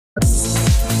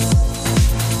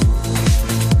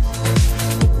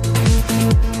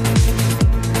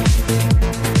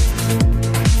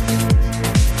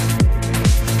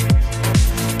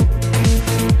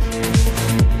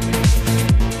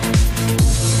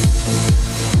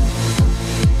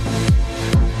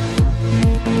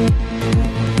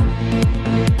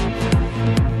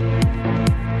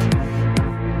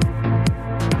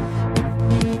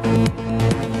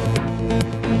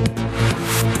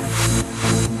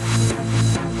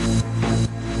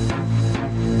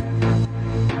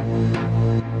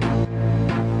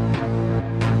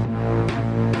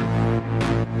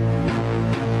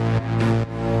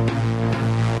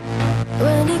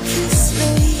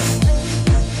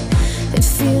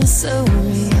So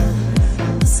real.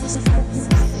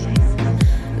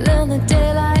 Then the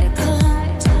daylight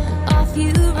comes and off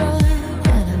you run,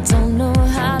 and I don't know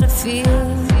how to feel.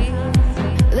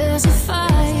 There's a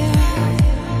fire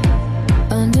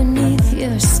underneath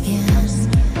your skin,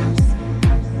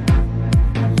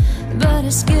 but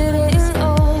it's getting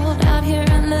old out here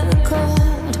in the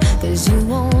cold, 'cause you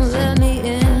won't let me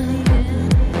in.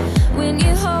 When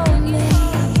you hold me,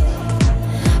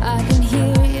 I can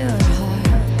hear your heart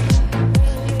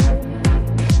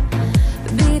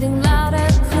beating loud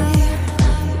and clear,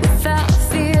 without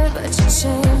fear. But you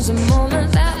change the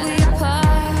moment that we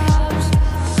part.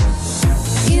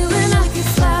 You and I could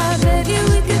fly, baby,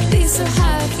 we could be so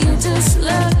high if you just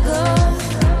let go.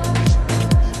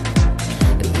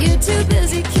 But you're too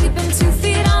busy keeping 2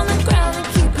 feet on the ground and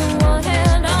keeping one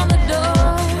hand on the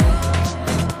door.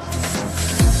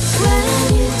 When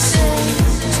you change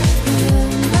your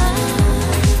mind,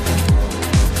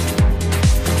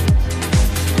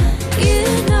 you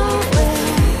know where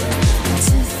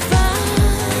to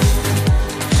find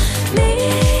me.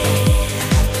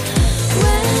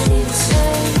 When you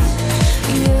change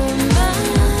your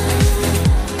mind,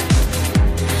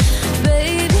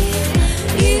 baby,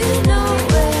 you know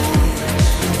where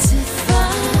to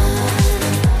find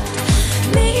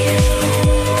me.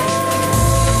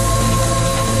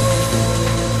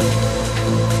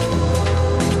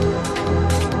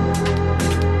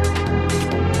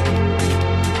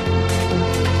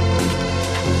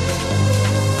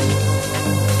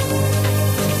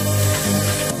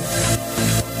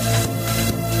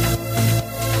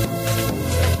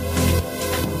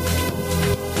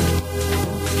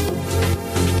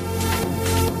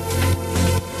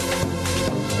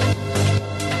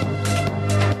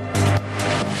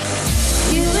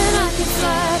 You and I could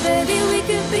fly, baby, we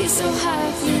could be so high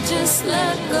if you just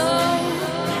let go.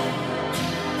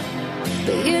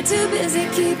 But you're too busy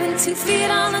keeping 2 feet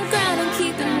on the ground and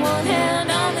keeping one hand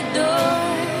on the door.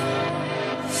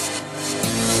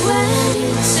 When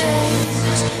you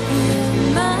change your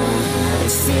mind,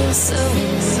 it feels so